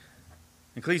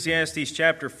Ecclesiastes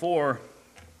chapter 4,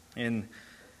 and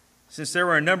since there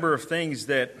were a number of things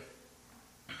that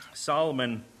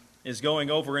Solomon is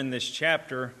going over in this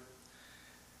chapter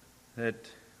that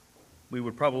we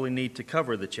would probably need to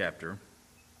cover the chapter.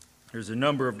 There's a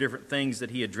number of different things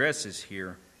that he addresses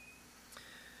here.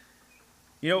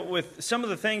 You know, with some of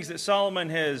the things that Solomon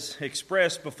has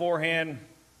expressed beforehand,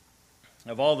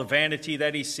 of all the vanity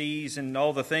that he sees and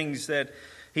all the things that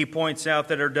he points out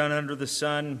that are done under the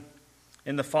sun,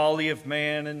 and the folly of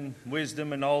man and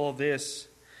wisdom and all of this,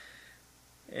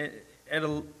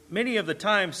 many of the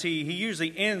times he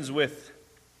usually ends with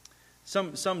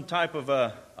some type of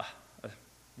a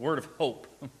word of hope.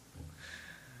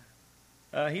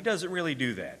 He doesn't really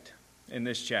do that in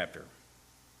this chapter.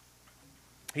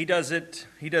 He doesn't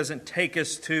take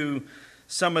us to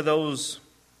some of those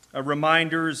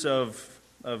reminders of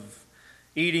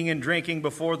eating and drinking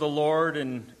before the Lord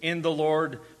and in the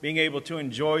Lord, being able to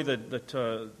enjoy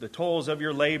the toils of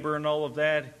your labor and all of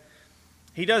that.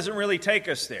 He doesn't really take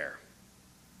us there.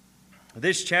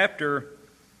 This chapter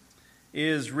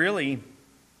is really,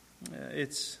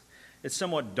 it's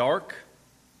somewhat dark.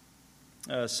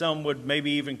 Some would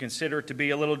maybe even consider it to be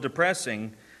a little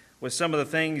depressing with some of the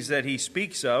things that he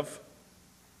speaks of.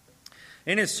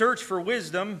 In his search for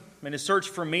wisdom, in his search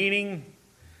for meaning,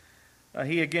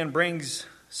 he again brings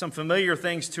some familiar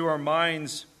things to our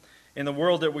minds in the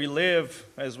world that we live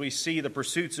as we see the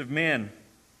pursuits of men.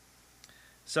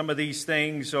 Some of these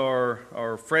things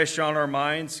are fresh on our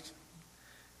minds,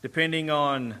 depending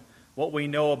on what we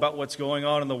know about what's going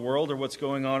on in the world or what's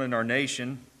going on in our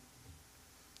nation.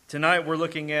 Tonight we're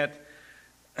looking at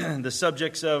the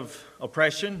subjects of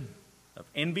oppression, of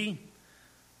envy,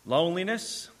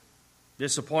 loneliness,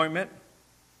 disappointment,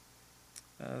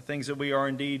 things that we are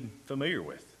indeed familiar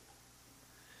with.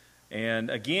 And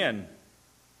again,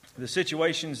 the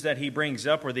situations that he brings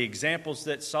up, or the examples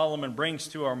that Solomon brings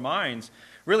to our minds,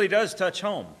 really does touch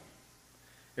home.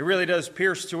 It really does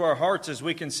pierce to our hearts as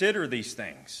we consider these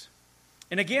things.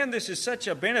 And again, this is such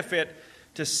a benefit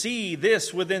to see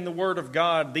this within the Word of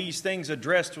God, these things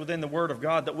addressed within the Word of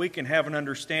God, that we can have an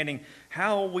understanding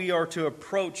how we are to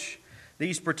approach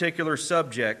these particular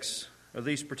subjects or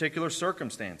these particular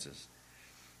circumstances.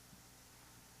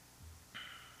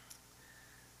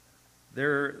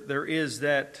 There is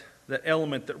that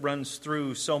element that runs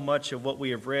through so much of what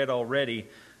we have read already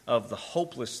of the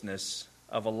hopelessness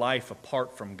of a life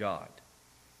apart from God.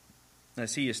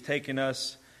 As He has taken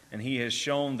us and He has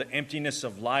shown the emptiness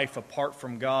of life apart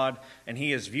from God, and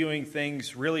He is viewing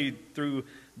things really through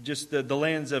just the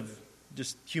lens of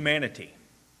just humanity,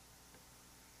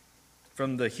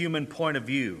 from the human point of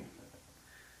view.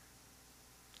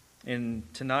 And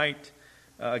tonight,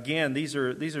 again, these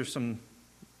are some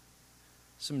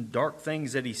dark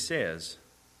things that he says.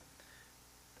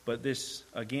 But this,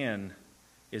 again,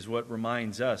 is what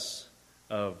reminds us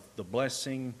of the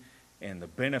blessing and the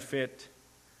benefit,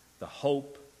 the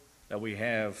hope that we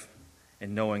have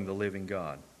in knowing the living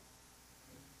God.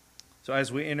 So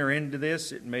as we enter into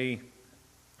this, it may,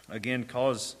 again,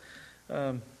 cause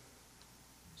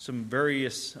some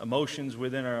various emotions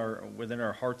within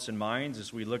our hearts and minds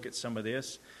as we look at some of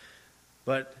this.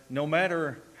 But no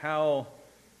matter how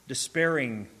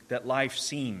despairing that life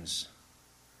seems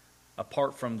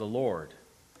apart from the Lord,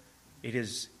 it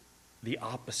is the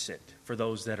opposite for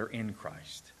those that are in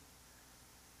Christ.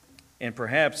 And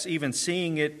perhaps even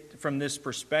seeing it from this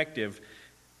perspective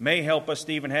may help us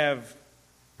to even have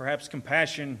perhaps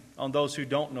compassion on those who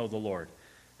don't know the Lord,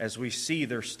 as we see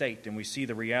their state and we see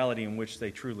the reality in which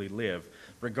they truly live,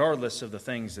 regardless of the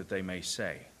things that they may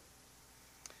say.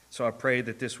 So I pray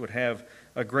that this would have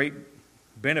a great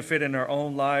benefit in our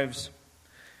own lives,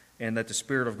 and that the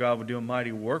Spirit of God would do a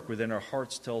mighty work within our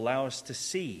hearts to allow us to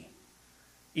see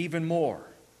even more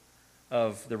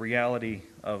of the reality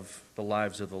of the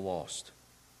lives of the lost.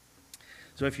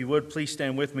 So if you would, please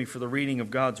stand with me for the reading of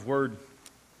God's Word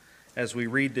as we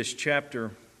read this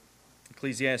chapter,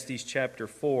 Ecclesiastes chapter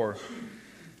 4,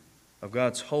 of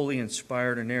God's holy,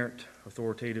 inspired, inerrant,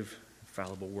 authoritative,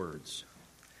 infallible words.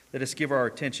 Let us give our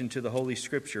attention to the Holy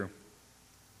Scripture.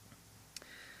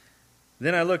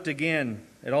 Then I looked again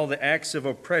at all the acts of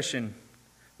oppression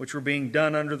which were being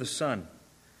done under the sun.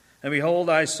 And behold,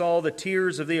 I saw the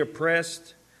tears of the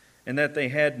oppressed, and that they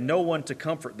had no one to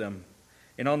comfort them.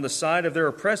 And on the side of their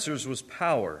oppressors was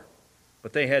power,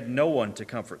 but they had no one to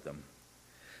comfort them.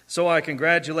 So I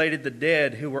congratulated the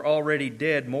dead who were already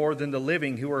dead more than the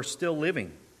living who are still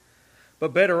living.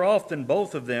 But better off than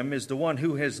both of them is the one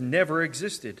who has never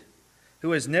existed,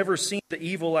 who has never seen the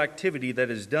evil activity that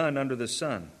is done under the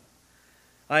sun.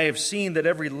 I have seen that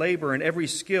every labor and every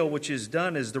skill which is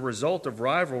done is the result of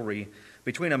rivalry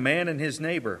between a man and his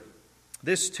neighbor.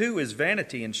 This too is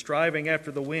vanity and striving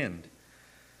after the wind.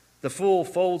 The fool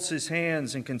folds his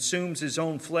hands and consumes his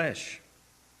own flesh.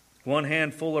 One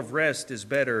handful of rest is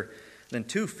better than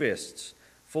 2 fists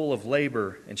full of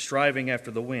labor and striving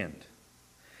after the wind.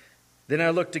 Then I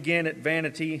looked again at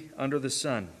vanity under the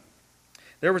sun.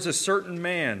 There was a certain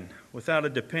man without a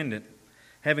dependent,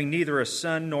 having neither a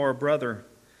son nor a brother,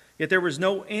 yet there was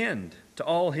no end to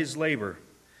all his labor.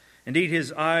 Indeed,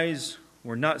 his eyes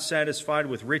were not satisfied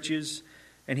with riches,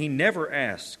 and he never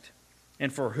asked,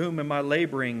 "And for whom am I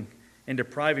laboring and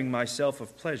depriving myself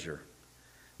of pleasure?"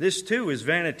 This too is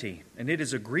vanity, and it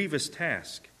is a grievous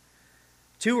task.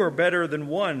 2 are better than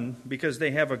 1 because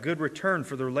they have a good return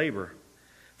for their labor.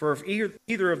 For if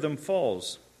either of them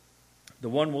falls, the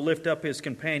one will lift up his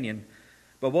companion,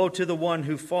 but woe to the one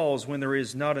who falls when there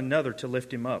is not another to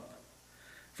lift him up.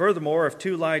 Furthermore, if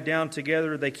 2 lie down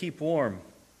together, they keep warm.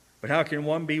 But how can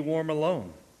one be warm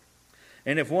alone?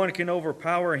 And if one can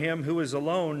overpower him who is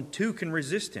alone, 2 can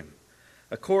resist him.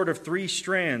 A cord of 3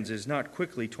 strands is not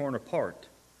quickly torn apart.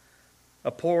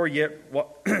 A poor yet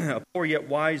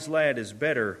wise lad is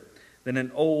better than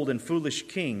an old and foolish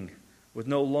king who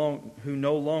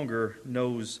no longer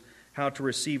knows how to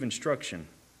receive instruction.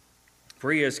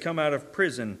 For he has come out of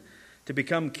prison to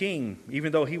become king,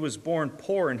 even though he was born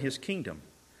poor in his kingdom.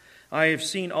 I have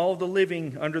seen all the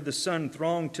living under the sun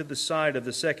throng to the side of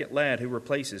the second lad who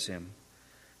replaces him.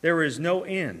 There is no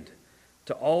end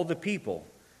to all the people,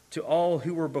 to all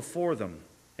who were before them,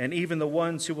 and even the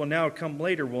ones who will now come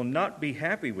later will not be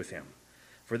happy with him.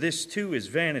 For this too is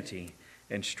vanity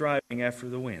and striving after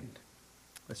the wind.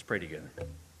 Let's pray together.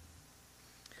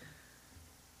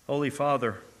 Holy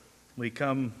Father, we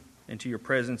come into your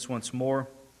presence once more,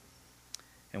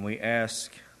 and we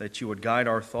ask that you would guide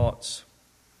our thoughts.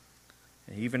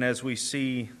 And even as we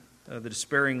see the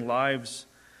despairing lives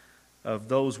of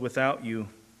those without you,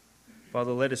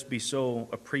 Father, let us be so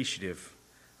appreciative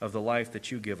of the life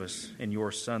that you give us in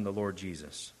your Son, the Lord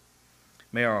Jesus.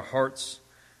 May our hearts,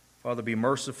 Father, be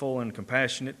merciful and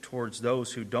compassionate towards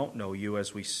those who don't know you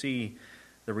as we see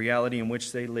the reality in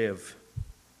which they live.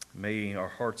 May our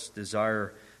hearts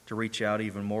desire to reach out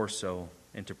even more so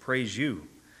and to praise you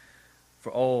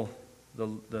for all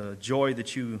the joy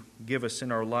that you give us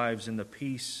in our lives and the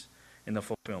peace and the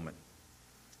fulfillment.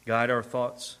 Guide our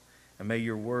thoughts, and may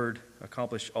your word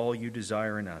accomplish all you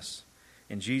desire in us.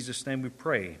 In Jesus' name we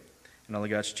pray, and all of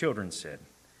God's children said,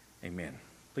 amen.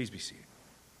 Please be seated.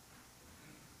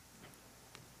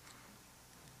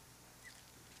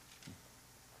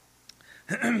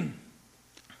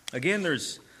 Again,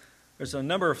 there's a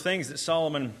number of things that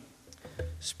Solomon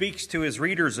speaks to his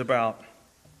readers about.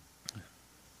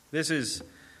 This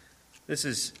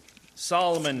is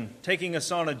Solomon taking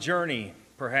us on a journey,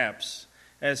 perhaps,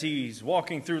 as he's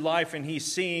walking through life and he's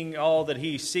seeing all that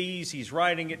he sees. He's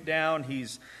writing it down.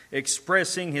 He's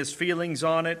expressing his feelings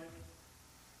on it.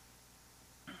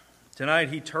 Tonight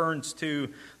he turns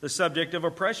to the subject of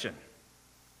oppression.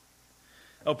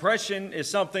 Oppression is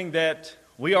something that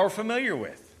we are familiar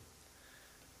with.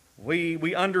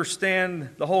 We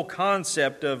understand the whole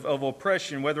concept of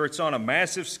oppression, whether it's on a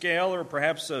massive scale or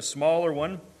perhaps a smaller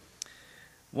one.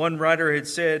 One writer had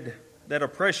said that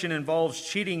oppression involves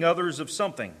cheating others of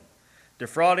something,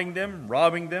 defrauding them,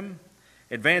 robbing them,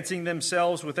 advancing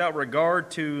themselves without regard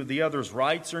to the other's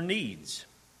rights or needs.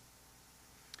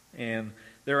 And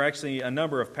there are actually a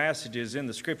number of passages in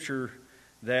the Scripture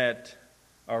that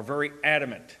are very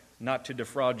adamant not to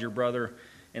defraud your brother.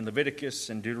 In Leviticus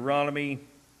and Deuteronomy,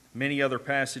 many other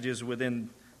passages within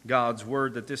God's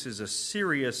Word, that this is a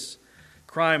serious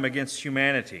crime against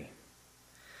humanity.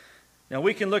 Now,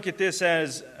 we can look at this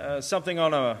as something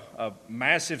on a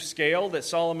massive scale that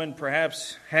Solomon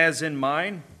perhaps has in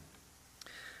mind.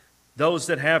 Those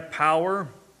that have power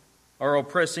are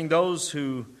oppressing those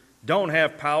who don't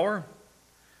have power,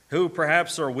 who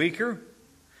perhaps are weaker.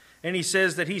 And he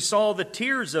says that he saw the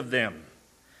tears of them,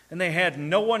 and they had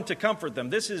no one to comfort them.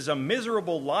 This is a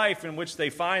miserable life in which they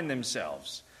find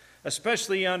themselves,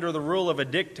 especially under the rule of a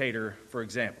dictator, for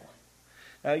example.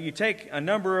 You take a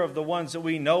number of the ones that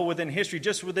we know within history,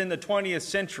 just within the 20th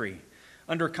century,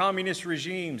 under communist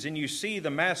regimes, and you see the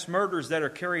mass murders that are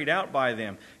carried out by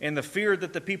them, and the fear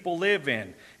that the people live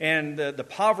in, and the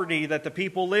poverty that the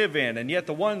people live in, and yet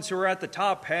the ones who are at the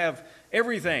top have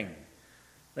everything.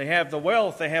 They have the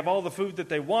wealth, they have all the food that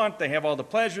they want, they have all the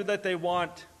pleasure that they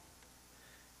want.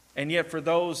 And yet for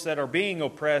those that are being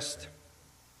oppressed,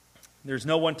 there's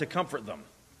no one to comfort them.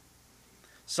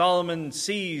 Solomon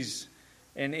sees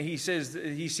And he says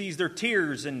he sees their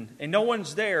tears, and no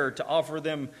one's there to offer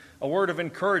them a word of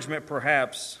encouragement,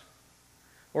 perhaps,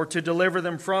 or to deliver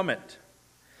them from it.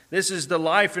 This is the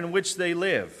life in which they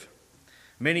live.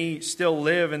 Many still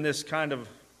live in this kind of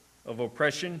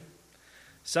oppression.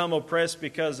 Some oppressed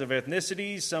because of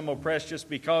ethnicity, some oppressed just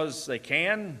because they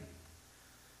can.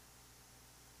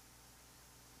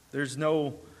 There's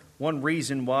no one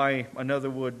reason why another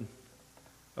would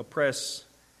oppress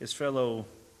his fellow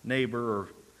neighbor or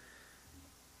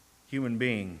human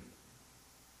being.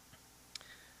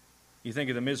 You think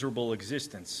of the miserable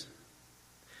existence.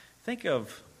 Think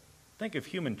of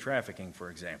human trafficking,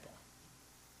 for example.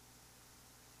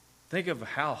 Think of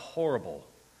how horrible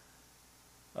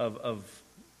of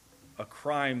a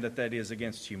crime that is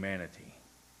against humanity.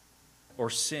 Or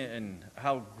sin,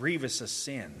 how grievous a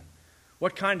sin.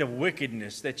 What kind of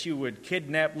wickedness that you would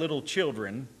kidnap little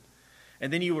children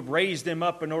and then you would raise them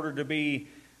up in order to be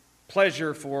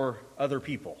pleasure for other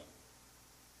people.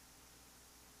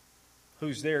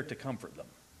 Who's there to comfort them?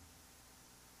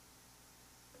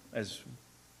 As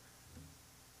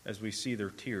we see their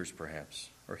tears, perhaps,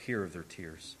 or hear of their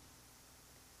tears.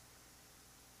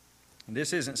 And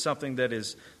this isn't something that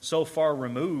is so far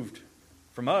removed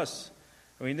from us.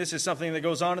 I mean, this is something that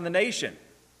goes on in the nation.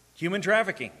 Human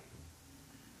trafficking.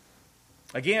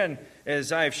 Again,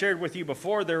 as I have shared with you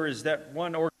before, there is that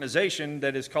one organization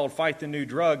that is called Fight the New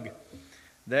Drug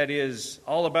that is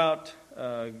all about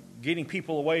getting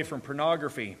people away from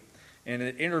pornography. And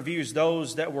it interviews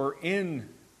those that were in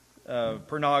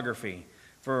pornography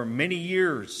for many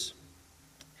years.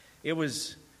 It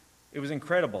was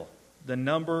incredible, the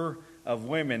number of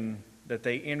women that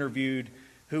they interviewed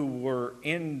who were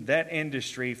in that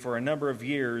industry for a number of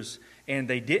years, and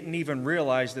they didn't even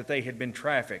realize that they had been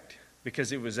trafficked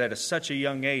because it was at such a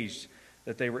young age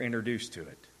that they were introduced to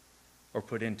it or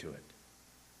put into it.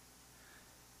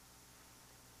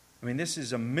 I mean, this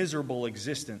is a miserable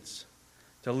existence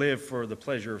to live for the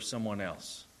pleasure of someone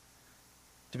else,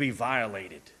 to be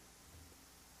violated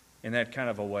in that kind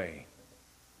of a way.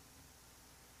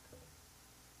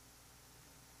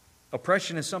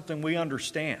 Oppression is something we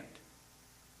understand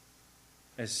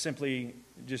as simply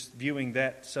just viewing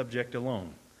that subject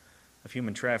alone of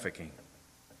human trafficking.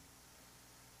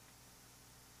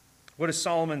 What does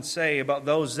Solomon say about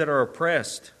those that are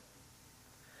oppressed?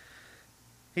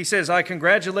 He says, I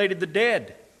congratulated the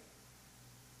dead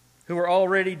who are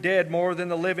already dead more than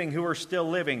the living who are still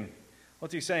living.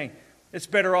 What's he saying? It's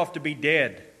better off to be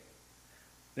dead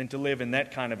than to live in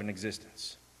that kind of an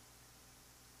existence.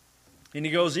 And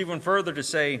he goes even further to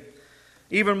say,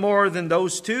 even more than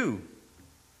those two.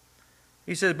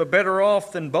 He says, but better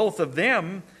off than both of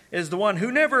them is the one who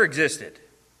never existed,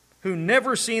 who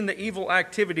never seen the evil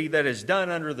activity that is done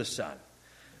under the sun.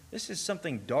 This is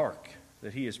something dark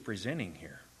that he is presenting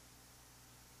here.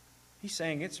 He's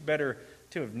saying it's better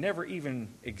to have never even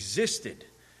existed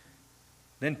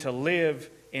than to live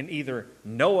and either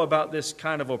know about this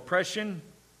kind of oppression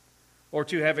or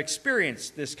to have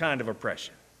experienced this kind of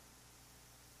oppression.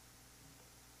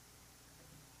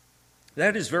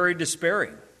 That is very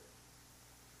despairing.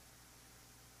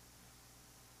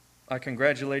 I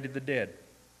congratulated the dead.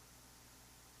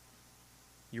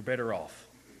 You're better off.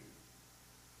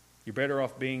 You're better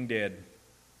off being dead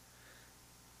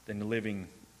than living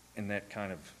in that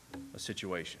kind of a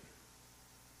situation.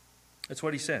 That's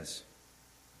what he says.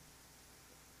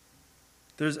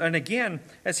 And again,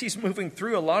 as he's moving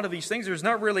through a lot of these things, there's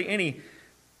not really any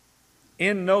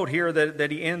end note here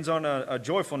that he ends on a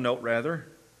joyful note, rather.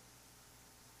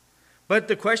 But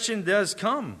the question does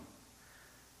come.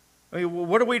 I mean,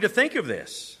 what are we to think of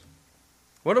this?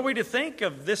 What are we to think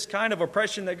of this kind of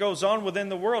oppression that goes on within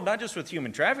the world, not just with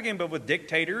human trafficking, but with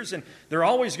dictators? And they're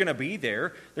always going to be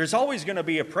there. There's always going to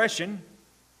be oppression.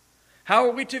 How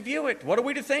are we to view it? What are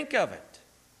we to think of it?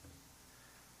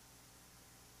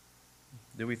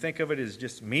 Do we think of it as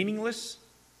just meaningless?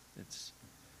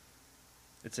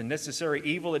 It's a necessary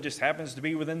evil that just happens to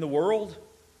be within the world?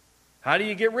 How do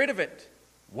you get rid of it?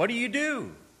 What do you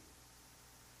do?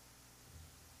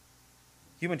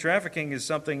 Human trafficking is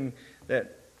something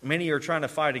that many are trying to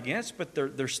fight against, but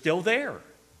they're still there.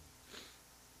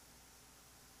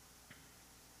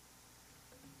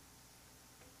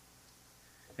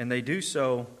 And they do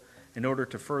so in order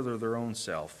to further their own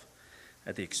self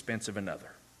at the expense of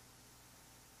another.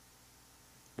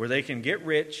 Where they can get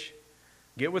rich,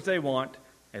 get what they want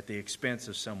at the expense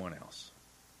of someone else.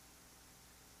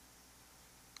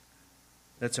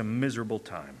 That's a miserable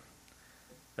time,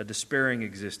 a despairing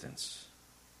existence.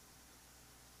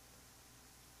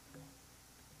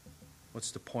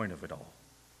 What's the point of it all?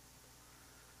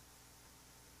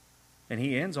 And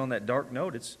he ends on that dark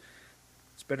note. It's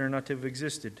better not to have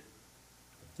existed.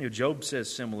 Job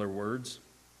says similar words.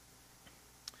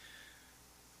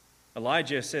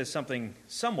 Elijah says something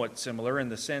somewhat similar in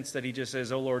the sense that he just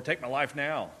says, "Oh Lord, take my life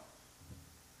now."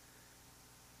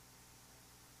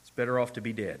 It's better off to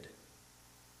be dead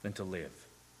than to live.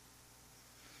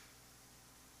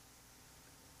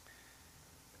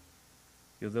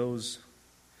 Those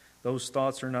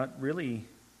thoughts are not really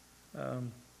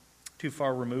too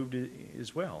far removed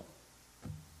as well.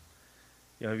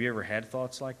 Have you ever had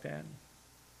thoughts like that?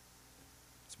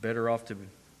 It's better off to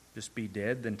just be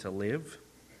dead than to live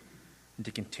and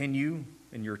to continue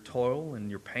in your toil and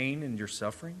your pain and your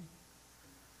suffering.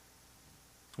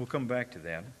 We'll come back to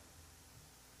that.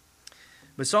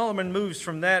 But Solomon moves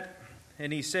from that,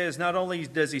 and he says not only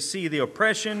does he see the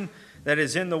oppression that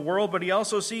is in the world, but he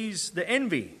also sees the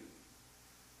envy.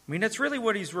 I mean, that's really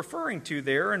what he's referring to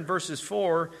there in verses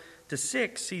 4 to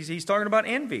 6. He's talking about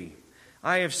envy.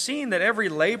 I have seen that every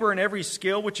labor and every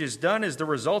skill which is done is the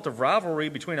result of rivalry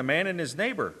between a man and his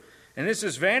neighbor. And this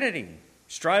is vanity,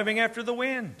 striving after the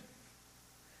wind.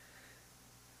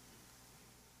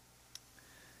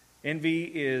 Envy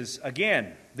is,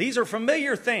 again, these are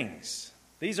familiar things.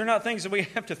 These are not things that we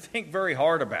have to think very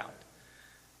hard about.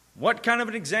 What kind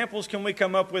of examples can we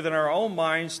come up with in our own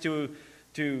minds to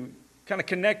kind of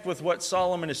connect with what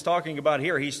Solomon is talking about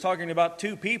here? He's talking about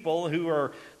two people who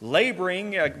are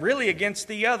laboring really against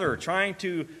the other, trying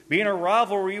to be in a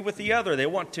rivalry with the other. They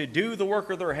want to do the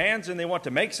work of their hands, and they want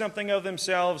to make something of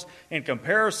themselves in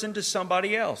comparison to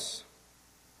somebody else.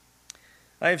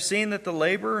 I have seen that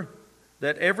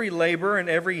every labor and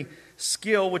every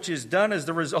skill which is done is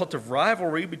the result of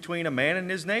rivalry between a man and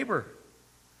his neighbor.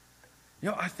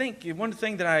 I think one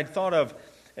thing that I had thought of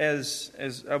as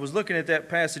I was looking at that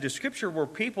passage of Scripture were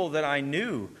people that I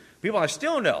knew, people I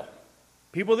still know,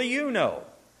 people that you know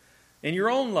in your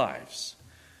own lives,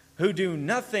 who do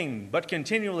nothing but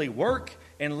continually work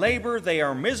and labor. They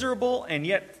are miserable, and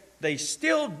yet they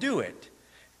still do it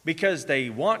because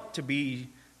they want to be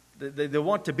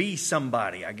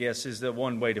somebody, I guess is the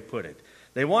one way to put it.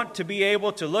 They want to be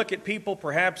able to look at people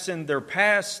perhaps in their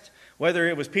past, whether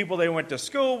it was people they went to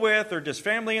school with or just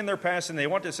family in their past, and they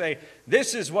want to say,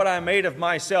 this is what I made of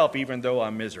myself even though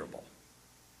I'm miserable.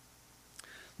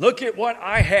 Look at what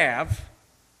I have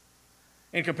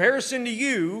in comparison to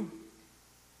you,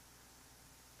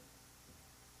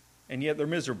 and yet they're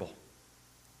miserable.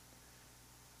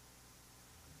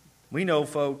 We know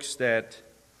folks that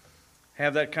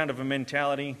have that kind of a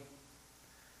mentality,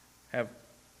 have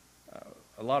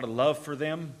a lot of love for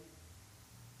them,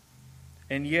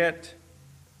 and yet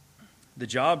the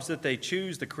jobs that they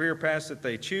choose, the career paths that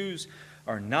they choose,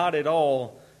 are not at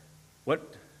all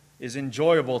what is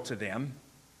enjoyable to them.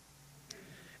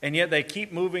 And yet they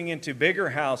keep moving into bigger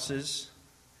houses,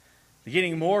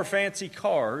 getting more fancy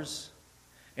cars,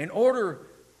 in order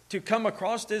to come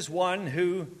across as one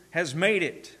who has made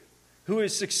it, who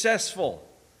is successful.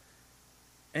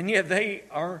 And yet they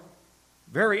are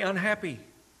very unhappy.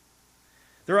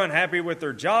 They're unhappy with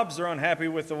their jobs. They're unhappy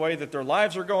with the way that their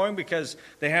lives are going because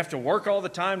they have to work all the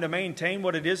time to maintain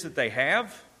what it is that they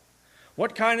have.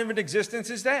 What kind of an existence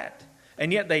is that?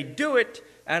 And yet they do it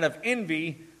out of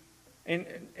envy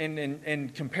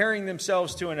and comparing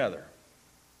themselves to another.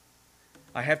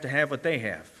 I have to have what they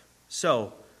have.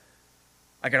 So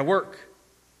I got to work.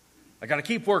 I got to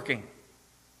keep working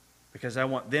because I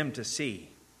want them to see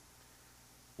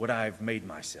what I've made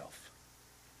myself.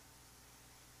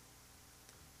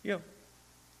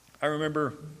 I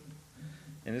remember,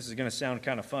 and this is going to sound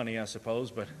kind of funny, I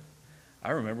suppose, but I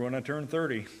remember when I turned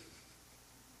 30.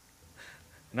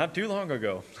 Not too long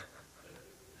ago.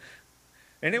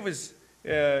 And it was,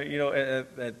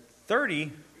 at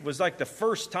 30 was like the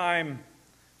first time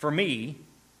for me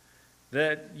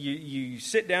that you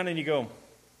sit down and you go,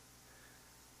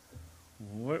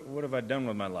 what have I done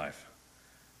with my life?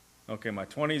 Okay, my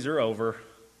 20s are over.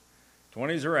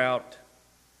 20s are out.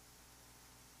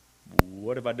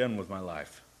 What have I done with my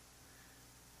life?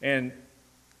 And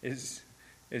as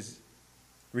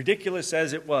ridiculous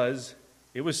as it was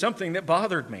something that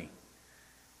bothered me.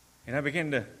 And I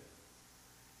began to,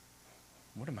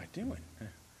 what am I doing?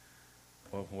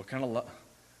 Well,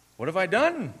 what have I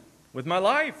done with my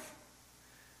life?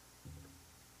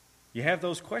 You have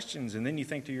those questions, and then you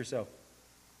think to yourself,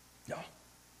 no,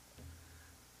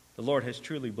 the Lord has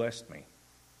truly blessed me,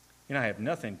 and I have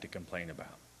nothing to complain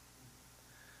about.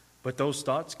 But those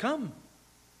thoughts come.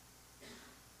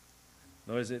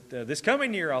 Though is it this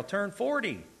coming year I'll turn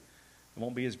 40. It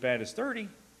won't be as bad as 30.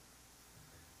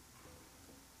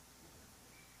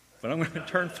 But I'm going to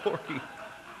turn 40.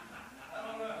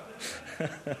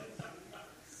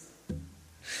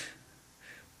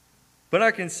 But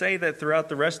I can say that throughout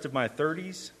the rest of my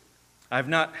 30s, I've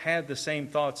not had the same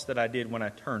thoughts that I did when I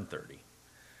turned 30.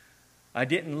 I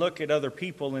didn't look at other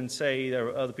people and say,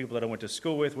 or other people that I went to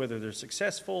school with, whether they're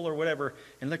successful or whatever,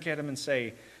 and look at them and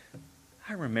say,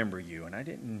 I remember you, and I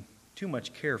didn't too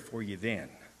much care for you then.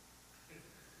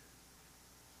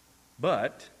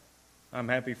 But I'm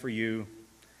happy for you,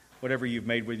 whatever you've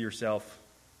made with yourself,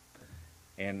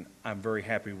 and I'm very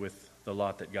happy with the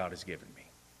lot that God has given me.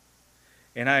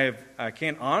 And I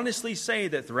can honestly say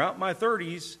that throughout my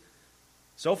 30s,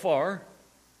 so far,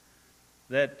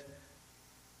 that's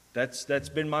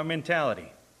been my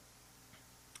mentality.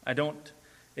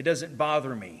 It doesn't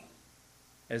bother me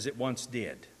as it once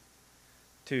did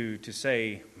to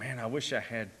say, man, I wish I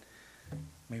had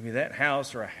maybe that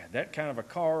house, or I had that kind of a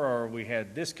car, or we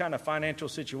had this kind of financial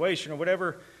situation or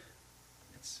whatever.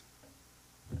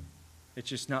 It's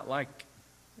just not like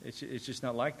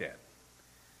that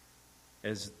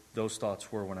as those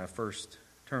thoughts were when I first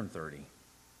turned 30.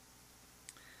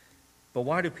 But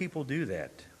why do people do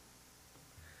that?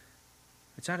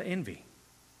 It's out of envy.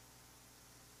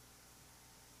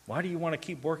 Why do you want to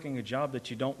keep working a job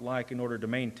that you don't like in order to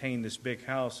maintain this big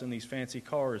house and these fancy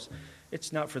cars?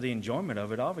 It's not for the enjoyment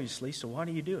of it, obviously, so why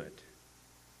do you do it?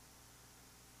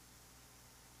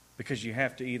 Because you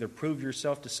have to either prove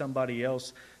yourself to somebody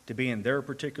else to be in their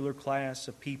particular class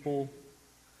of people,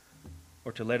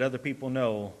 or to let other people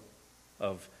know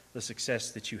of the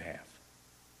success that you have.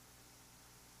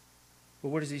 But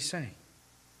what does he say?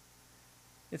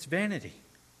 It's vanity.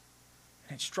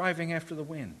 And it's striving after the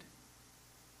wind.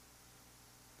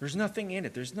 There's nothing in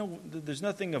it. There's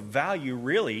nothing of value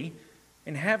really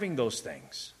in having those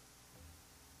things.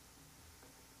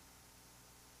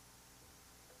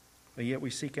 But yet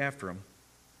we seek after them.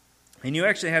 And you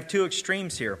actually have two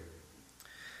extremes here.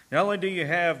 Not only do you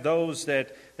have those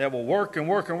that will work and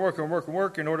work and work and work and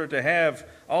work in order to have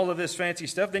all of this fancy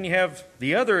stuff, then you have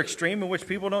the other extreme in which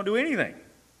people don't do anything.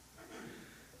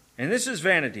 And this is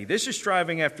vanity. This is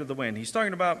striving after the wind. He's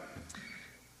talking about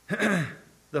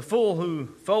the fool who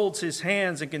folds his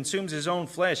hands and consumes his own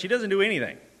flesh. He doesn't do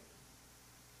anything.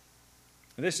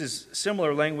 This is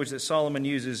similar language that Solomon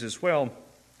uses as well.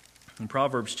 In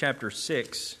Proverbs chapter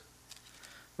 6,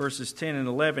 verses 10 and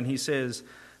 11, he says,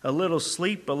 a little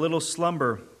sleep, a little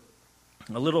slumber,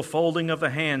 a little folding of the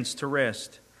hands to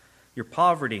rest. Your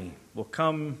poverty will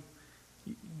come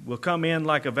in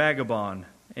like a vagabond,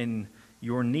 and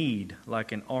your need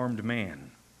like an armed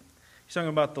man. He's talking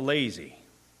about the lazy,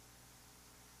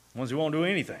 ones who won't do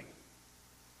anything.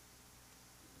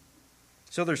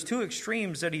 So there's two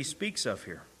extremes that he speaks of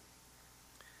here.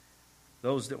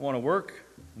 Those that want to work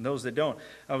and those that don't.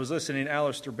 I was listening to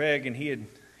Alistair Begg, and he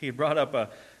had brought up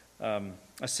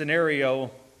a scenario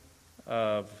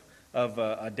of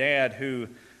a dad who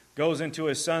goes into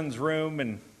his son's room,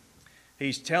 and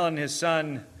he's telling his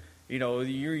son, you know,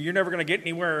 you're never going to get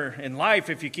anywhere in life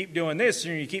if you keep doing this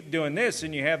and you keep doing this.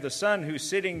 And you have the son who's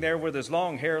sitting there with his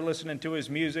long hair listening to his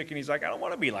music, and he's like, I don't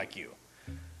want to be like you.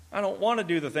 I don't want to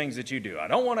do the things that you do. I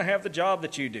don't want to have the job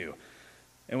that you do,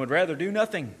 and would rather do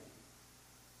nothing.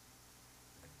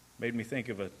 Made me think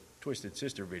of a Twisted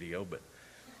Sister video, but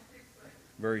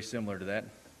very similar to that.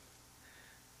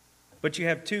 But you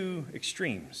have two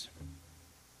extremes.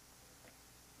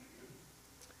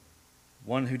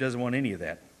 One who doesn't want any of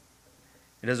that.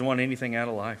 He doesn't want anything out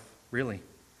of life, really.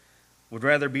 Would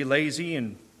rather be lazy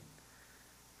and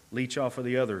leech off of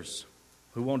the others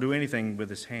who won't do anything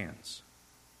with his hands.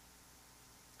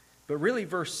 But really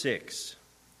verse 6,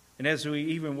 and as we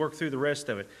even work through the rest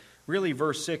of it, really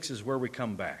verse 6 is where we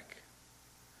come back.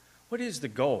 What is the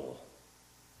goal?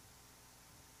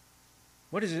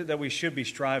 What is it that we should be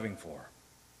striving for?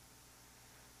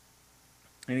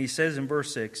 And he says in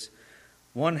verse 6,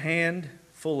 one hand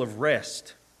full of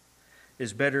rest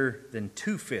is better than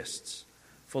two fists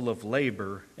full of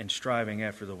labor and striving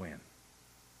after the wind.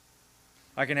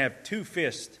 I can have two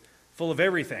fists full of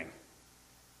everything,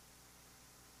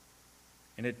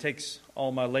 and it takes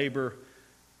all my labor,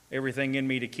 everything in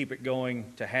me to keep it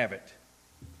going, to have it.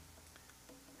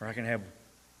 Or I can have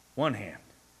one hand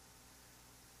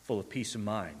full of peace of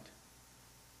mind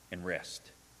and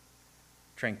rest,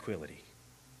 tranquility.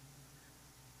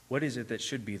 What is it that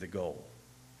should be the goal?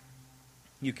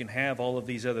 You can have all of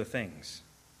these other things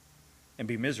and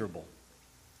be miserable,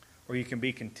 or you can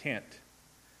be content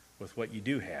with what you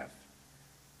do have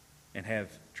and have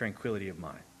tranquility of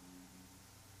mind.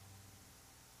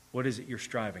 What is it you're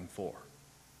striving for?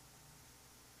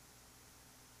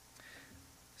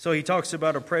 So he talks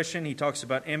about oppression, he talks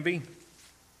about envy,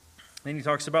 and he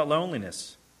talks about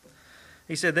loneliness.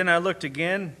 He said, then I looked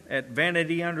again at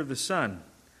vanity under the sun.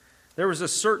 There was a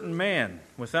certain man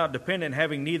without dependent,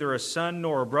 having neither a son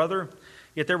nor a brother,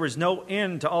 yet there was no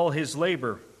end to all his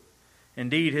labor.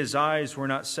 Indeed, his eyes were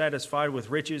not satisfied with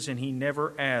riches, and he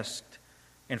never asked,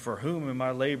 and for whom am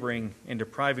I laboring and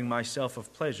depriving myself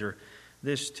of pleasure?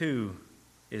 This too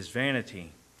is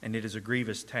vanity, and it is a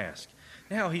grievous task.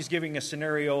 Now he's giving a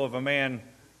scenario of a man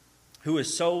who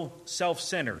is so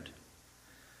self-centered.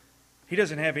 He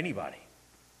doesn't have anybody.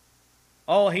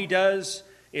 All he does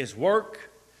is work,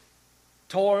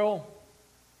 toil,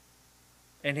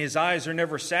 and his eyes are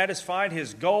never satisfied.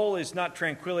 His goal is not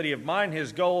tranquility of mind.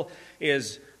 His goal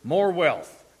is more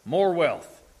wealth, more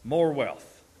wealth, more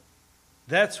wealth.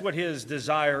 That's what his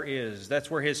desire is. That's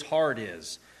where his heart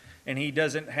is. And he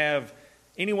doesn't have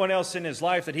anyone else in his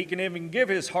life that he can even give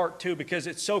his heart to because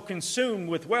it's so consumed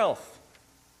with wealth.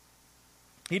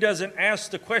 He doesn't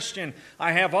ask the question,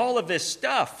 I have all of this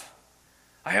stuff.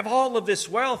 I have all of this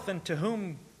wealth, and to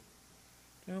whom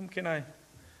can I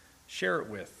share it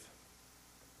with?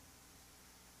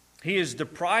 He has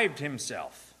deprived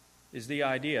himself, is the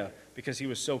idea, because he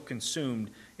was so consumed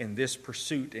in this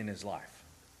pursuit in his life.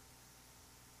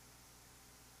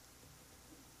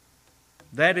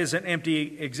 That is an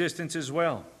empty existence as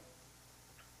well.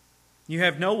 You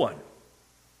have no one.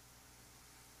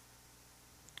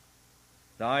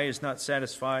 The eye is not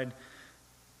satisfied,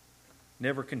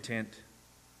 never content,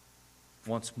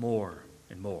 wants more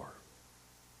and more.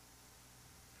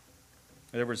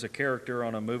 There was a character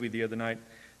on a movie the other night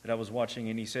that I was watching,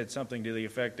 and he said something to the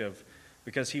effect of,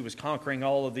 because he was conquering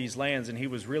all of these lands and he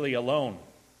was really alone,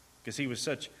 because he was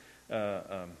such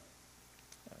a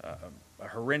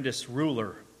horrendous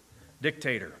ruler,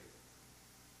 dictator.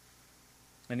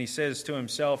 And he says to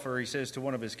himself, or he says to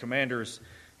one of his commanders,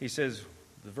 he says,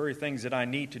 the very things that I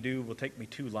need to do will take me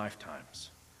 2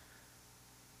 lifetimes.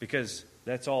 Because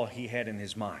that's all he had in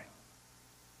his mind,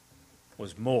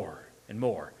 was more and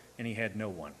more, and he had no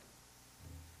one.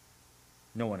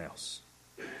 No one else.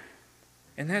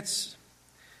 And that's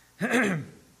and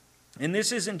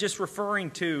this isn't just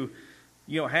referring to,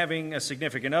 having a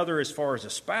significant other as far as a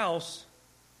spouse,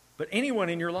 but anyone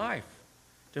in your life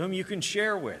to whom you can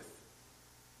share with.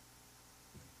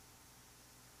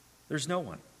 There's no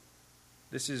one.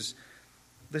 This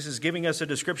is giving us a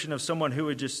description of someone who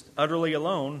is just utterly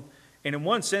alone, and in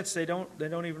one sense they don't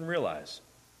even realize,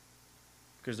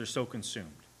 because they're so consumed.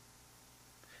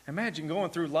 Imagine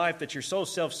going through life that you're so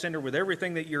self-centered with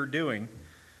everything that you're doing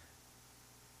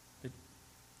that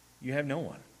you have no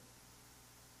one.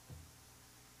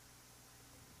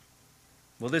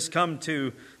 Will this come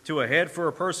to a head for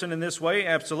a person in this way?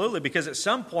 Absolutely, because at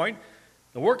some point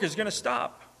the work is going to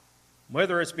stop.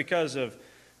 Whether it's because of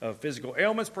physical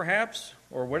ailments perhaps,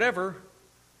 or whatever.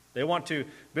 They want to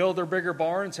build their bigger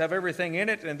barns, have everything in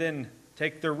it, and then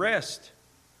take their rest.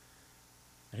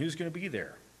 And who's going to be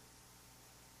there?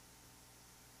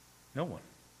 No one.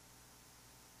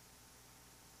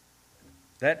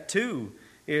 That too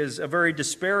is a very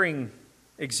despairing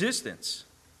existence,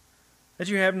 that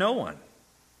you have no one.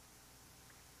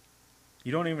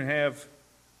 You don't even have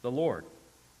the Lord.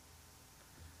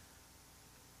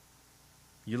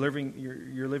 You're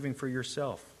living for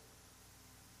yourself.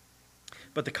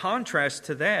 But the contrast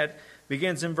to that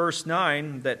begins in verse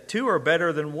 9, that 2 are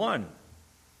better than 1.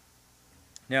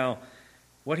 Now,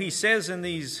 what he says in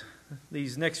these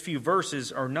next few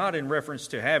verses are not in reference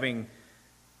to having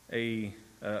a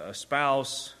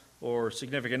spouse or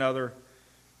significant other.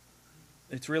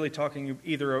 It's really talking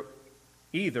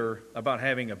either about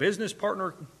having a business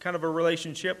partner kind of a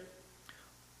relationship,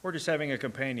 or just having a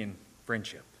companion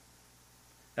friendship.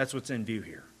 That's what's in view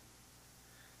here.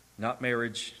 Not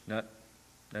marriage, not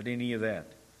any of that.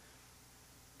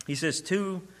 He says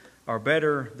 2 are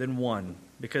better than 1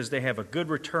 because they have a good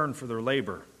return for their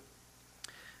labor.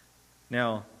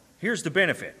 Now, here's the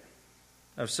benefit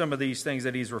of some of these things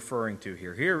that he's referring to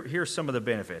here. Here's some of the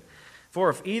benefit. For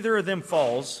if either of them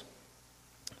falls,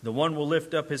 the one will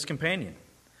lift up his companion.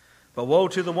 But woe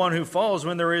to the one who falls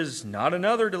when there is not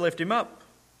another to lift him up.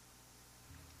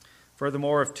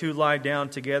 Furthermore, if 2 lie down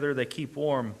together, they keep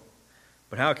warm.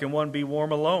 But how can one be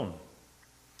warm alone?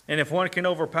 And if one can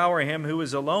overpower him who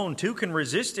is alone, 2 can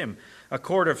resist him. A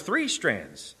cord of 3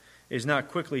 strands is not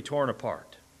quickly torn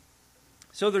apart.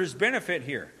 So there's benefit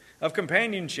here of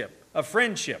companionship, of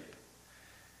friendship.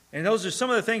 And those are some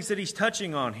of the things that he's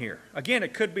touching on here. Again,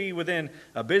 it could be within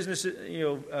a business,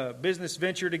 business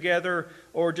venture together,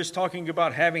 or just talking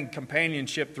about having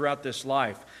companionship throughout this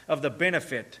life, of the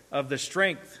benefit, of the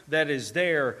strength that is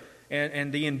there,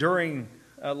 and the enduring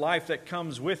life that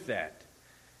comes with that.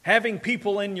 Having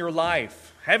people in your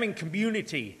life, having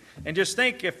community, and just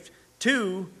think if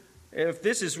 2 if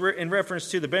this is in reference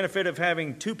to the benefit of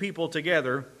having two people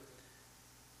together,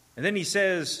 and then he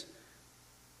says,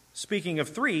 speaking of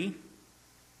three,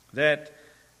 that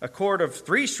a cord of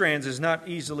 3 strands is not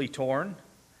easily torn.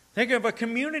 Think of a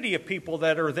community of people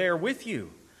that are there with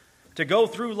you, to go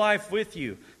through life with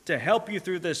you, to help you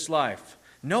through this life.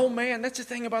 No man, that's the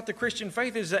thing about the Christian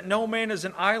faith, is that no man is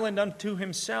an island unto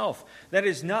himself. That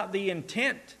is not the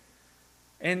intent.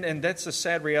 And that's a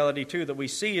sad reality too that we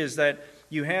see, is that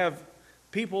you have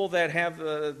people that have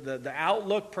the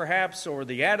outlook perhaps, or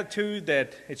the attitude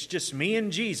that it's just me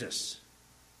and Jesus.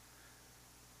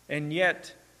 And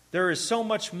yet there is so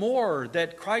much more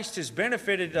that Christ has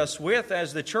benefited us with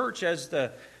as the church, as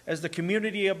the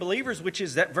community of believers, which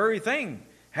is that very thing.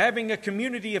 Having a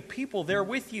community of people there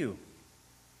with you,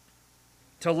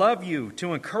 to love you,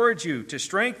 to encourage you, to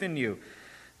strengthen you,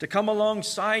 to come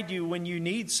alongside you when you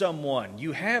need someone.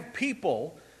 You have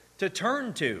people to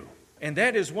turn to. And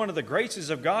that is one of the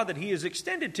graces of God that He has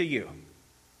extended to you.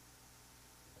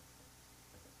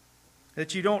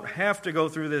 That you don't have to go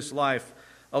through this life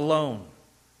alone.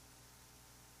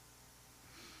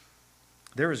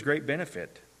 There is great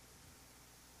benefit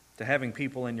to having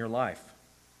people in your life.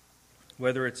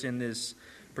 Whether it's in this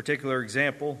particular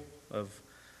example of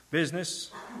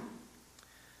business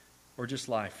or just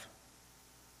life.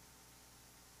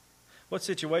 What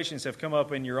situations have come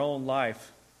up in your own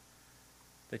life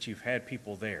that you've had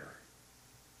people there?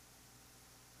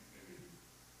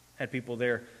 Had people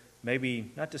there,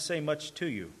 maybe not to say much to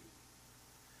you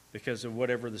because of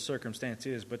whatever the circumstance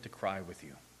is, but to cry with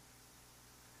you,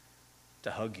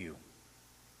 to hug you,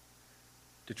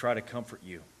 to try to comfort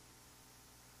you.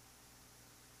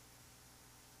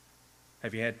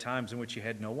 Have you had times in which you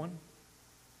had no one?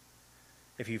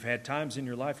 If you've had times in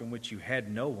your life in which you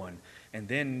had no one, and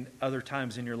then other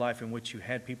times in your life in which you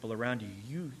had people around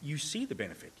you, you see the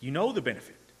benefit. You know the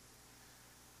benefit.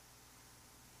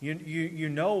 You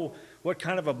know what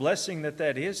kind of a blessing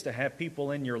that is to have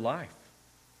people in your life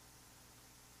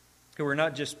who are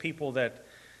not just people that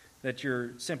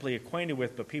you're simply acquainted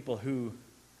with, but people who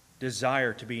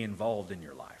desire to be involved in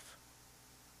your life.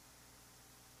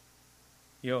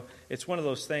 You know, it's one of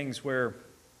those things where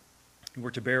we're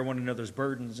to bear one another's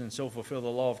burdens and so fulfill the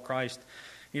law of Christ.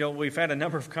 You know, we've had a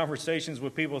number of conversations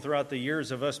with people throughout the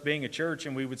years of us being a church,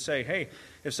 and we would say, hey,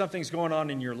 if something's going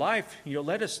on in your life,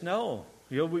 let us know.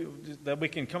 That we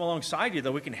can come alongside you,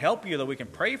 that we can help you, that we can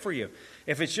pray for you.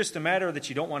 If it's just a matter that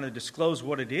you don't want to disclose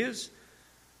what it is,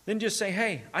 then just say,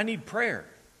 hey, I need prayer.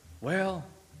 Well,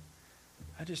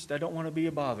 I don't want to be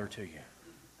a bother to you.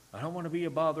 I don't want to be a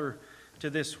bother to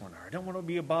this one, or I don't want to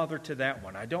be a bother to that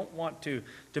one. I don't want to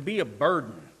be a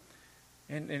burden.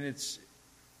 And it's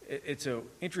an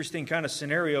interesting kind of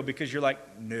scenario, because you're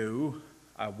like, no,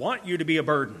 I want you to be a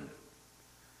burden.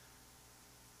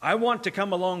 I want to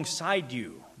come alongside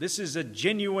you. This is a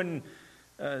genuine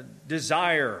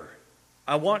desire.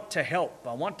 I want to help.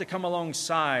 I want to come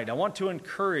alongside. I want to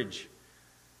encourage.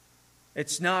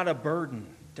 It's not a burden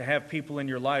to have people in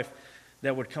your life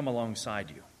that would come alongside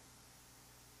you.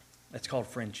 That's called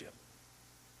friendship.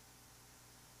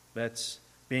 That's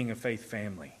being a faith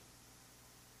family.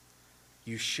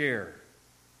 You share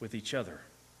with each other.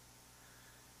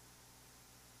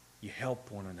 You help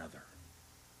one another.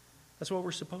 That's what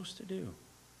we're supposed to do.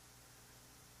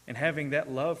 And having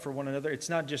that love for one another, it's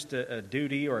not just a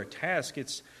duty or a task.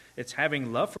 It's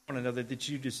having love for one another that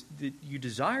you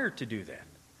desire to do that.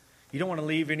 You don't want to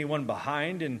leave anyone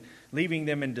behind and leaving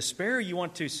them in despair. You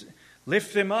want to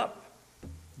lift them up.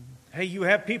 Hey, you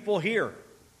have people here.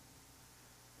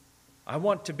 I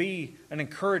want to be an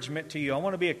encouragement to you. I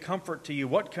want to be a comfort to you.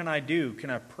 What can I do? Can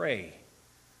I pray?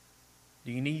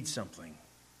 Do you need something?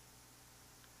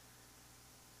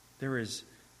 There is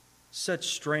such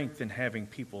strength in having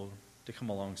people to come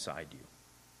alongside you.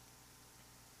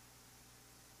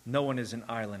 No one is an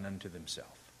island unto themselves.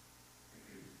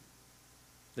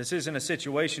 This isn't a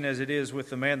situation as it is with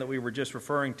the man that we were just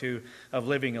referring to, of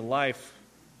living a life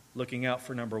looking out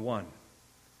for number one.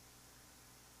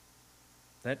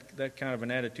 That kind of an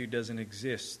attitude doesn't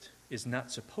exist, is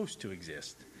not supposed to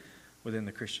exist within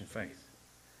the Christian faith.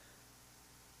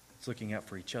 It's looking out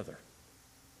for each other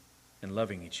and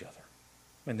loving each other.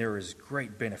 And there is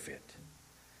great benefit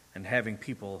in having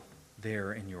people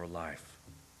there in your life.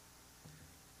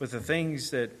 With the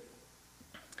things that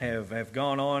have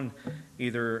gone on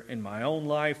either in my own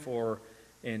life or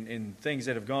in things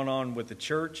that have gone on with the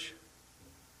church,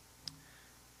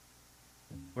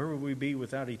 where would we be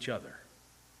without each other?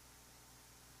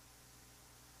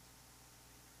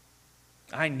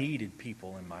 I needed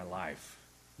people in my life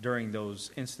during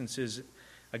those instances,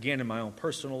 again in my own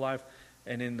personal life,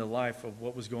 and in the life of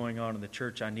what was going on in the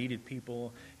church. I needed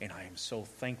people, and I am so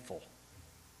thankful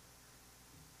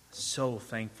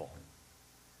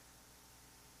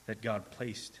that God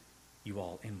placed you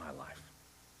all in my life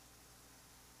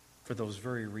for those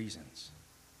very reasons.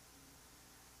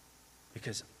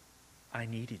 Because I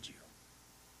needed you,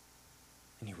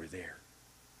 and you were there.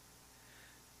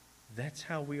 That's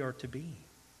how we are to be.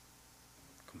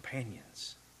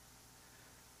 Companions.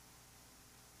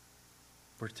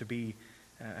 We're to be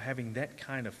having that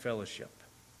kind of fellowship,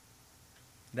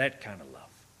 that kind of love.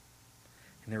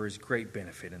 And there is great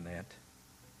benefit in that.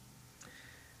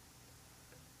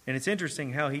 And it's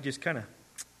interesting how he just kind of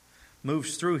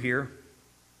moves through here.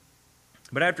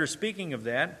 But after speaking of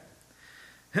that,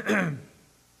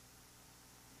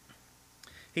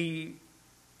 he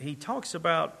talks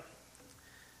about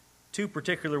two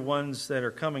particular ones that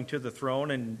are coming to the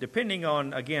throne. And depending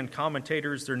on, again,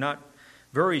 commentators, they're not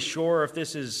very sure if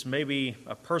this is maybe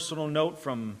a personal note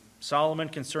from Solomon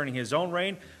concerning his own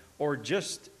reign or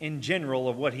just in general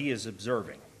of what he is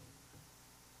observing.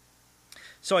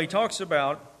 So he talks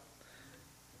about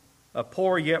a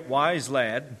poor yet wise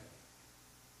lad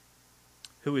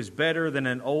who is better than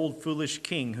an old foolish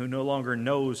king who no longer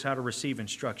knows how to receive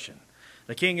instruction.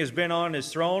 The king has been on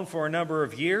his throne for a number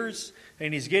of years,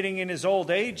 and he's getting in his old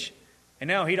age, and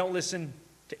now he don't listen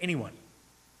to anyone.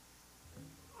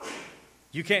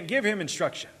 You can't give him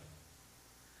instruction.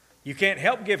 You can't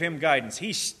help give him guidance.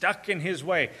 He's stuck in his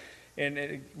way. And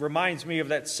it reminds me of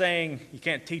that saying, you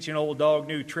can't teach an old dog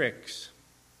new tricks.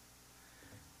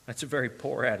 That's a very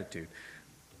poor attitude,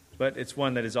 but it's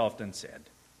one that is often said.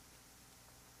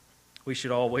 We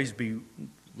should always be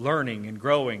learning and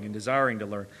growing and desiring to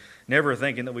learn, never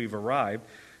thinking that we've arrived.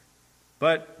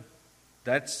 But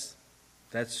that's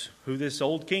who this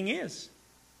old king is.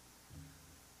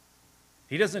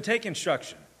 He doesn't take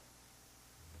instruction.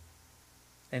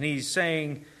 And he's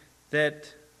saying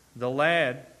that the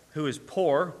lad who is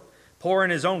poor in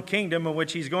his own kingdom, in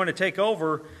which he's going to take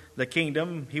over the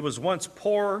kingdom. He was once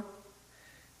poor,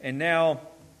 and now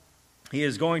he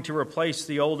is going to replace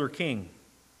the older king.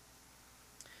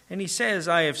 And he says,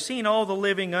 I have seen all the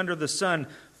living under the sun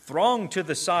throng to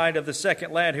the side of the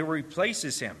second lad who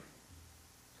replaces him.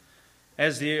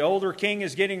 As the older king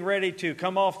is getting ready to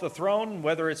come off the throne,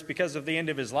 whether it's because of the end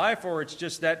of his life or it's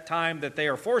just that time that they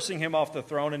are forcing him off the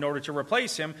throne in order to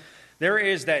replace him, there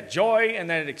is that joy and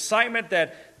that excitement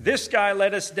that this guy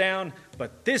let us down,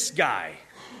 but this guy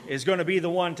is going to be the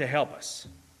one to help us.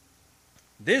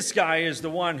 This guy is the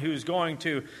one who's going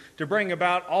to bring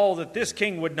about all that this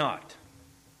king would not.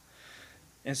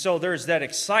 And so there's that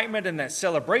excitement and that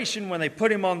celebration when they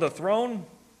put him on the throne.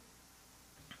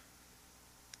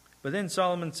 But then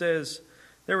Solomon says,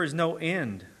 there is no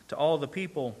end to all the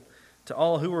people, to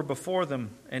all who were before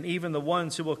them, and even the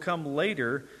ones who will come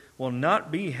later will not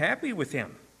be happy with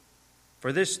him.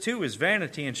 For this too is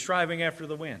vanity and striving after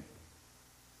the wind.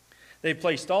 They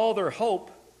placed all their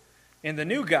hope in the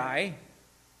new guy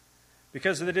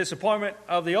because of the disappointment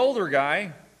of the older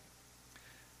guy.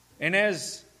 And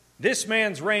as this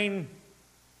man's reign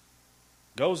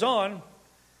goes on,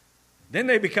 then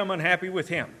they become unhappy with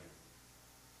him.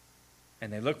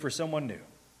 And they look for someone new.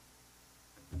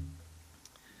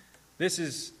 This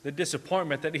is the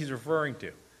disappointment that he's referring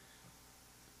to.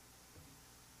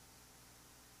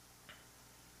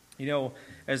 You know,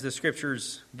 as the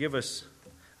scriptures give us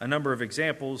a number of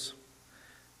examples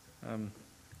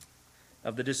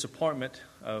of the disappointment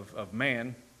of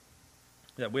man,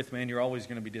 that with man you're always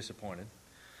going to be disappointed.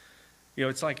 You know,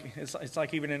 it's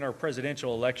like even in our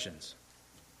presidential elections.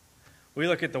 We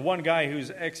look at the one guy who's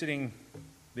exiting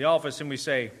the office and we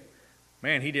say,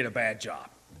 man, he did a bad job.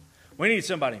 We need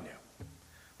somebody new.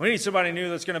 We need somebody new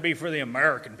that's going to be for the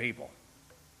American people.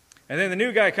 And then the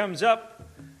new guy comes up.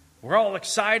 We're all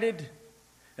excited.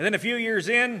 And then a few years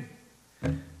in,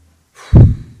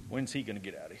 when's he going to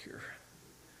get out of here?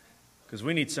 Because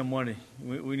we need somebody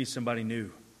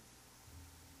new.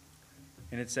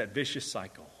 And it's that vicious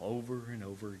cycle over and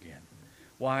over again.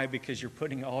 Why? Because you're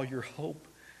putting all your hope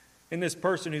in this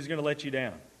person who's going to let you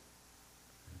down.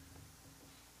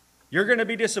 You're going to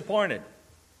be disappointed.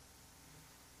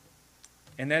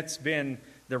 And that's been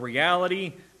the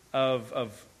reality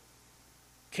of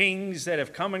kings that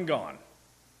have come and gone.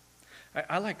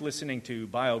 I like listening to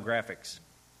biographics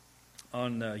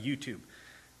on YouTube.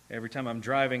 Every time I'm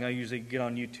driving, I usually get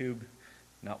on YouTube,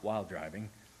 not while driving,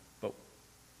 but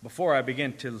before I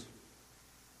begin to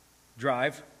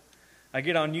drive, I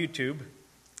get on YouTube,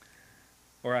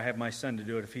 or I have my son to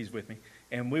do it if he's with me,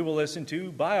 and we will listen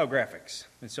to biographics.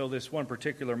 And so this one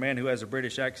particular man who has a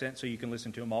British accent, so you can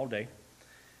listen to him all day,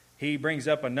 he brings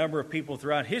up a number of people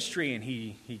throughout history, and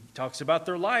he talks about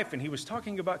their life, and he was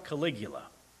talking about Caligula.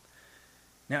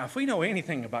 Now, if we know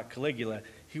anything about Caligula,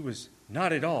 he was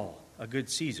not at all a good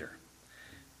Caesar.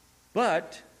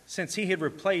 But since he had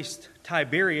replaced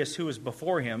Tiberius, who was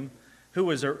before him, who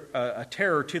was a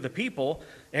terror to the people,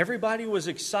 everybody was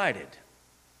excited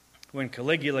when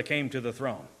Caligula came to the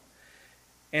throne.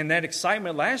 And that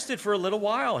excitement lasted for a little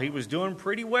while. He was doing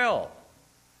pretty well.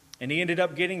 And he ended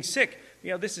up getting sick.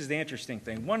 This is the interesting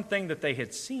thing. One thing that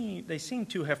they seemed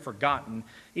to have forgotten,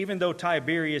 even though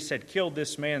Tiberius had killed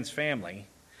this man's family,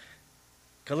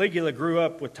 Caligula grew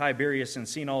up with Tiberius and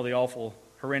seen all the awful,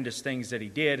 horrendous things that he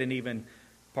did, and even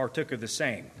partook of the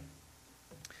same.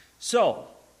 So,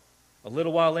 a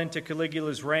little while into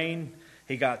Caligula's reign,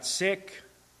 he got sick.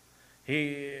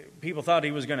 People thought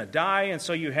he was going to die, and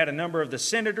so you had a number of the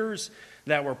senators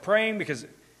that were praying, because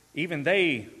even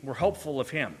they were hopeful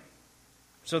of him.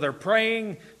 So they're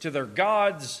praying to their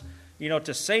gods,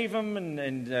 to save him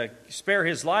and spare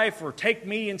his life, or take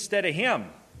me instead of him.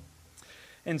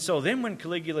 And so then when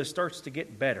Caligula starts to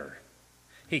get better,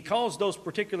 he calls those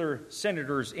particular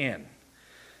senators in.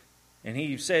 And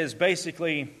he says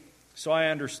basically, so I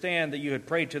understand that you had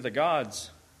prayed to the gods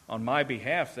on my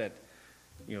behalf that,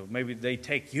 maybe they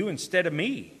take you instead of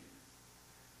me.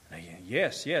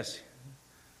 Yes.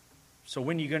 So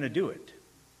when are you going to do it?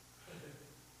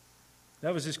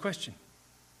 That was his question.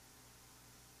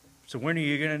 So when are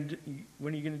you going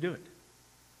to do it?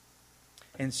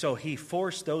 And so he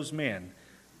forced those men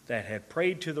that had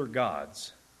prayed to their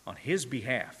gods on his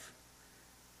behalf,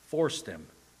 forced them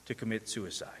to commit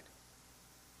suicide.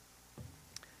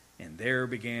 And there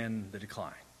began the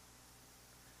decline.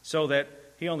 So that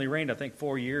he only reigned,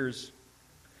 4 years,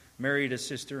 married a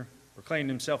sister, proclaimed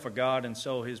himself a god, and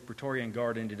so his Praetorian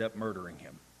Guard ended up murdering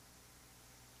him.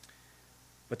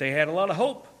 But they had a lot of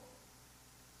hope.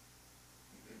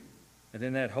 And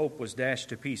then that hope was dashed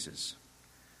to pieces.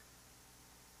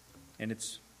 And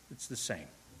it's the same.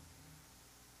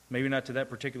 Maybe not to that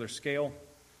particular scale,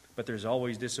 but there's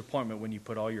always disappointment when you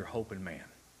put all your hope in man.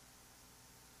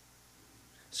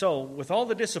 So, with all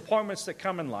the disappointments that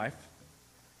come in life,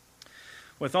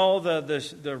 with all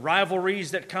the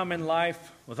rivalries that come in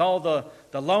life, with all the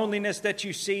loneliness that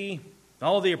you see,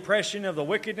 all the oppression of the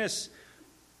wickedness,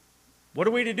 what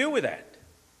are we to do with that?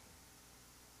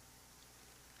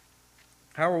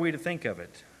 How are we to think of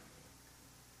it?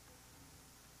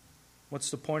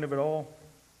 What's the point of it all?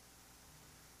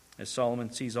 As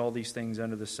Solomon sees all these things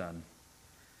under the sun.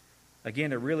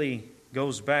 Again, it really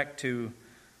goes back to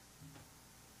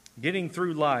getting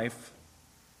through life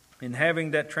and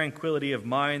having that tranquility of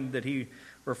mind that he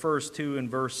refers to in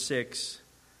verse 6.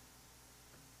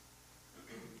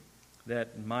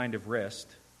 That mind of rest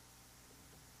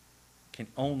can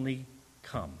only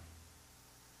come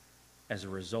as a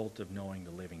result of knowing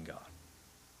the living God.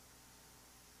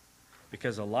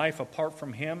 Because a life apart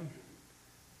from him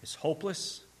is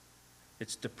hopeless,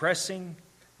 it's depressing,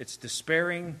 it's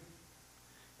despairing,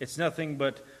 it's nothing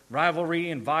but rivalry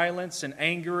and violence and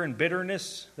anger and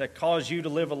bitterness that cause you to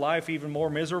live a life even more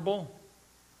miserable.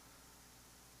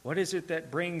 What is it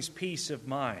that brings peace of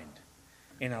mind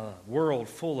in a world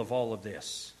full of all of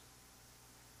this?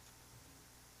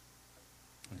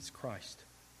 And it's Christ.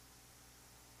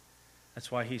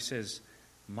 That's why he says,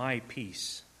 my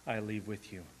peace I leave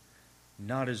with you,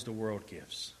 not as the world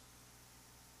gives.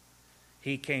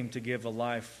 He came to give a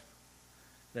life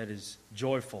that is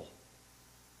joyful,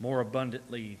 more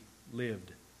abundantly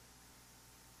lived.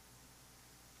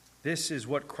 This is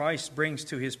what Christ brings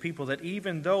to his people, that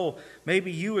even though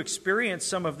maybe you experience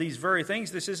some of these very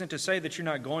things, this isn't to say that you're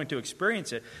not going to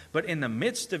experience it, but in the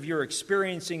midst of your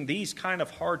experiencing these kind of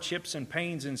hardships and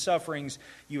pains and sufferings,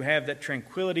 you have that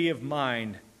tranquility of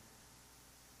mind,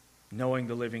 knowing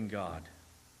the living God.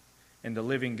 And the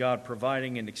living God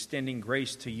providing and extending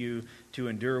grace to you to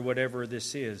endure whatever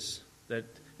this is that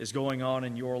is going on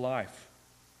in your life.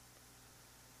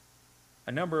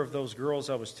 A number of those girls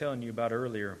I was telling you about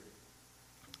earlier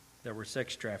that were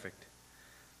sex trafficked,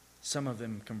 some of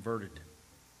them converted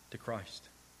to Christ.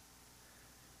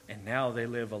 And now they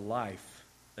live a life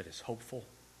that is hopeful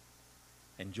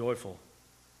and joyful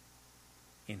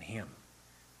in him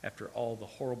after all the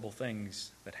horrible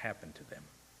things that happened to them.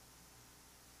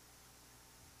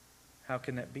 How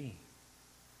can that be?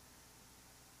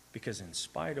 Because in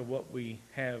spite of what we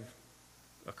have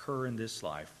occur in this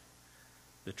life,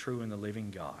 the true and the living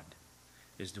God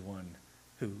is the one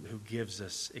who gives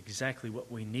us exactly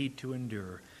what we need to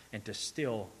endure and to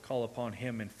still call upon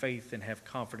him in faith and have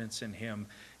confidence in him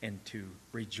and to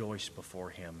rejoice before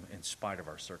him in spite of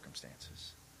our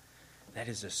circumstances. That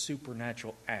is a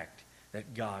supernatural act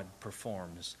that God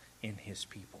performs in His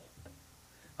people.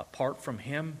 Apart from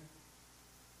Him,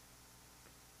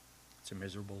 it's a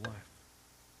miserable life.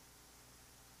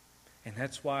 And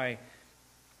that's why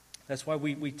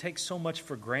we take so much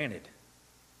for granted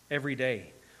every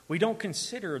day. We don't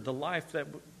consider the life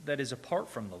that is apart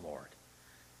from the Lord.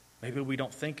 Maybe we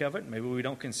don't think of it. Maybe we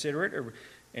don't consider it.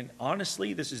 And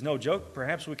honestly, this is no joke.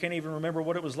 Perhaps we can't even remember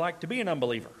what it was like to be an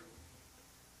unbeliever.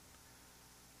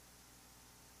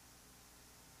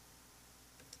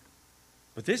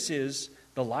 But this is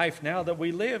the life now that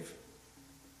we live.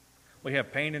 We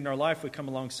have pain in our life. We come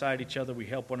alongside each other. We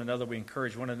help one another. We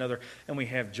encourage one another. And we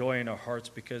have joy in our hearts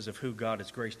because of who God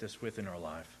has graced us with in our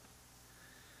life.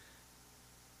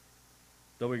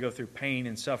 Though we go through pain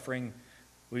and suffering,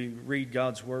 we read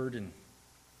God's Word and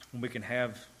we can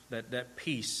have that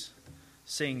peace,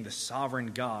 seeing the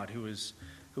sovereign God who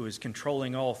is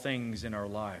controlling all things in our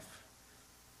life.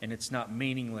 And it's not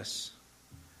meaningless.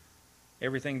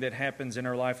 Everything that happens in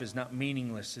our life is not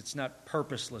meaningless. It's not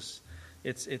purposeless.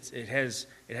 It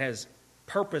has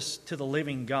purpose to the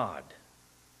living God.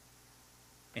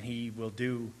 And He will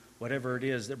do whatever it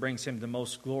is that brings Him the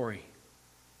most glory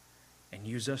and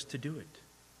use us to do it.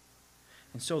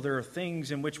 And so there are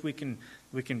things in which we can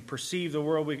perceive the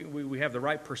world. We have the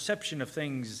right perception of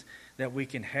things, that we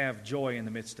can have joy in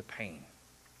the midst of pain.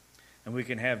 And we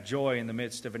can have joy in the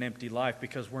midst of an empty life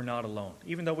because we're not alone.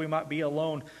 Even though we might be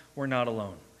alone, we're not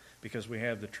alone because we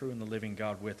have the true and the living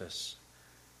God with us.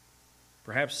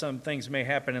 Perhaps some things may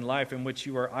happen in life in which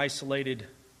you are isolated,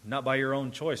 not by your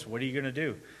own choice. What are you going to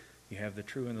do? You have the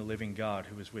true and the living God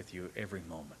who is with you every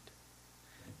moment.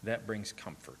 That brings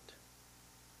comfort.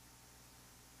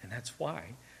 And that's why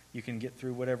you can get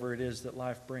through whatever it is that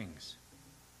life brings.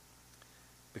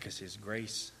 Because His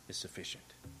grace is sufficient.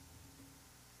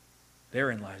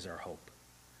 Therein lies our hope,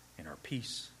 and our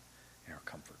peace, and our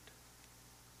comfort.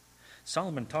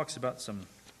 Solomon talks about some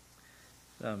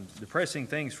depressing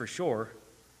things for sure.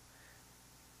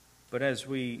 But as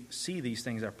we see these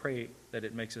things, I pray that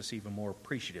it makes us even more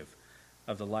appreciative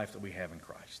of the life that we have in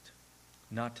Christ.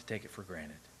 Not to take it for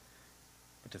granted,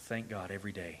 but to thank God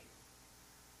every day.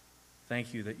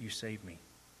 Thank you that you saved me.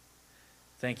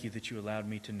 Thank you that you allowed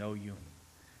me to know you.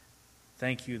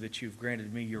 Thank you that you've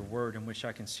granted me your word in which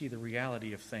I can see the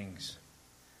reality of things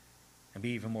and be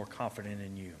even more confident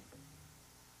in you.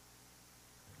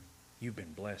 You've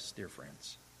been blessed, dear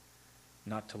friends,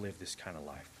 not to live this kind of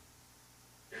life.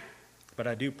 But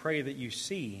I do pray that you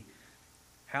see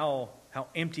how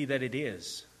empty that it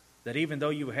is. That even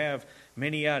though you have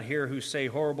many out here who say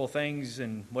horrible things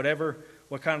and whatever,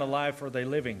 what kind of life are they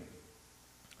living?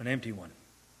 An empty one.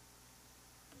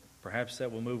 Perhaps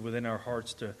that will move within our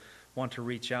hearts to want to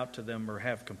reach out to them or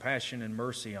have compassion and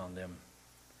mercy on them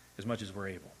as much as we're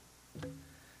able.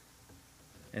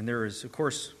 And there is, of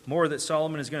course, more that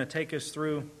Solomon is going to take us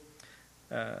through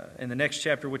in the next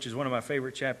chapter, which is one of my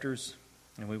favorite chapters.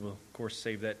 And we will, of course,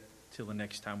 save that till the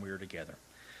next time we are together.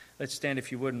 Let's stand,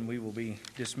 if you would, and we will be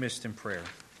dismissed in prayer.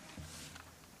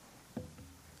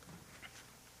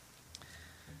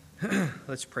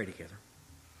 Let's pray together.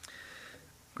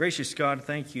 Gracious God,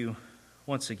 thank you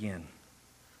once again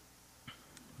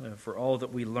for all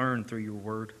that we learn through your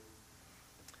word.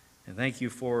 And thank you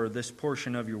for this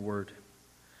portion of your word.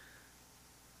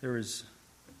 There is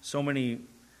so many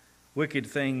wicked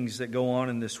things that go on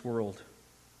in this world.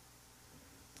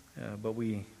 But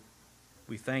we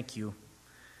thank you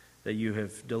that you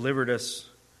have delivered us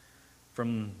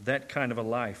from that kind of a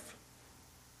life.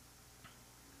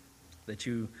 That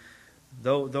you,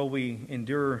 though we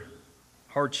endure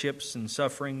hardships and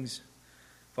sufferings,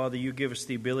 Father, you give us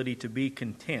the ability to be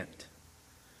content,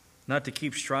 not to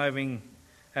keep striving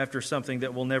after something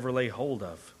that we'll never lay hold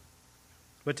of,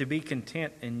 but to be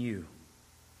content in you.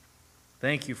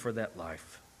 Thank you for that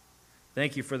life.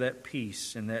 Thank you for that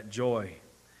peace and that joy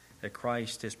that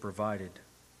Christ has provided,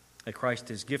 that Christ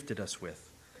has gifted us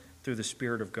with through the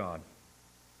Spirit of God.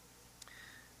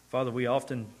 Father, we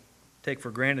often take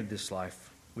for granted this life.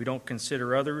 We don't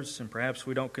consider others, and perhaps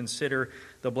we don't consider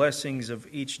the blessings of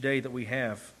each day that we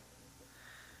have.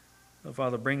 Oh,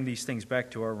 Father, bring these things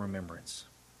back to our remembrance.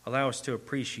 Allow us to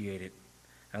appreciate it.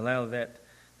 Allow that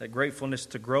gratefulness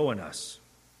to grow in us.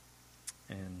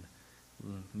 And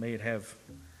may it have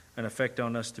an effect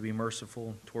on us to be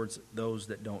merciful towards those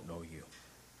that don't know you.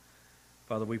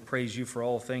 Father, we praise you for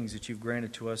all things that you've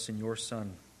granted to us in your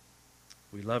Son.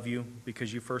 We love you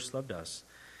because you first loved us.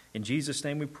 In Jesus'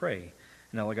 name we pray.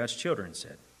 And all of God's children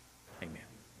said, amen.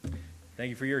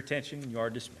 Thank you for your attention. You are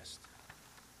dismissed.